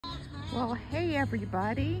Well, hey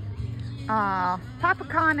everybody. Papa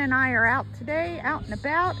Con and I are out today, out and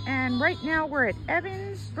about, and right now we're at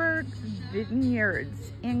Evansburg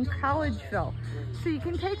Vineyards in Collegeville. So you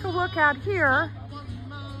can take a look out here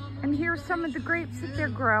and here's some of the grapes that they're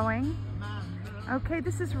growing. Okay,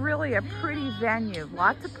 this is really a pretty venue.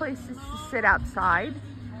 Lots of places to sit outside.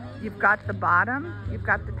 You've got the bottom, you've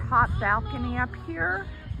got the top balcony up here.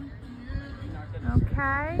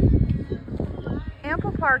 Okay,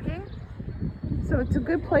 ample parking. So it's a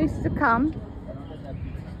good place to come.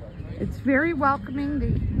 It's very welcoming.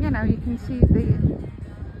 You can see the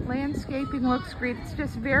landscaping looks great. It's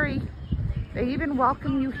just very, they even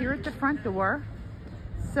welcome you here at the front door.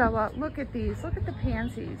 So look at these, look at the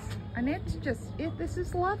pansies. And it's just, this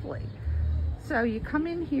is lovely. So you come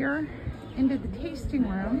in here into the tasting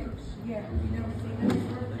room.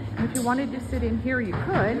 If you wanted to sit in here, you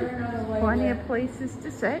could. Plenty of places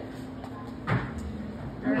to sit.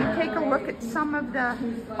 You take a look at some of the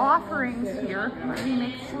offerings here. Let me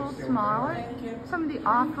make this a little smaller. Some of the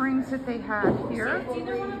offerings that they have here.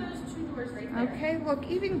 Okay, look,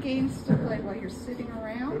 even games to play while you're sitting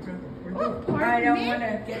around. Oh, I don't want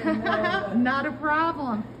to get more. Not a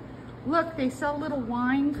problem. Look, they sell little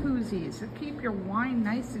wine koozies to keep your wine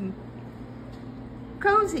nice and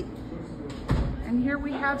cozy. And here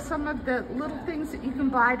we have some of the little things that you can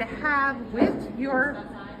buy to have with your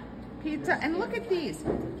pizza. And look at these.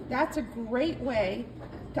 That's a great way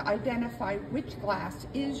to identify which glass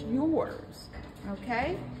is yours.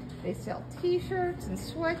 Okay? They sell t-shirts and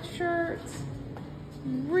sweatshirts.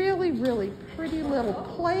 Really, really pretty little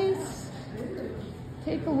place.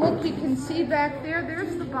 Take a look. You can see back there.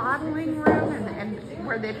 There's the bottling room and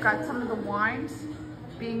where they've got some of the wines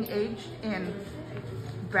being aged in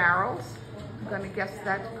barrels. I'm going to guess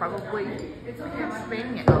that's probably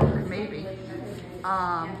Pennsylvania oak, maybe.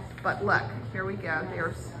 But look, here we go.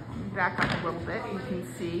 There's, back up a little bit, you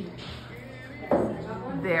can see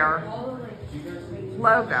their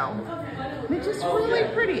logo. It's just really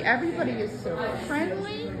pretty. Everybody is so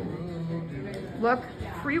friendly. Look,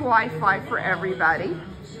 free Wi-Fi for everybody.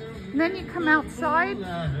 And then you come outside,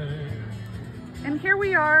 and here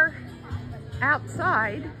we are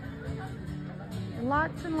outside.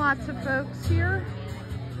 Lots and lots of folks here.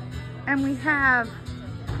 And we have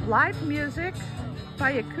live music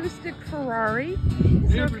by Acoustic Ferrari.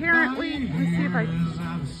 So apparently, let me see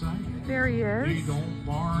if there he is.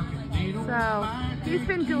 So he's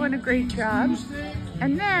been doing a great job.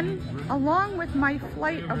 And then, along with my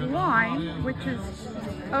flight of wine, which is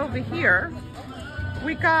over here,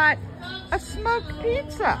 we got a smoked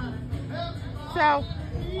pizza. So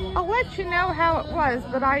I'll let you know how it was,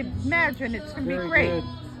 but I imagine it's gonna be great.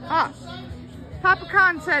 Papa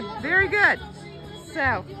Con said, very good.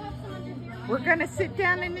 So we're gonna sit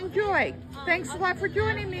down and enjoy. Thanks a lot for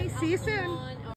joining me. See you soon.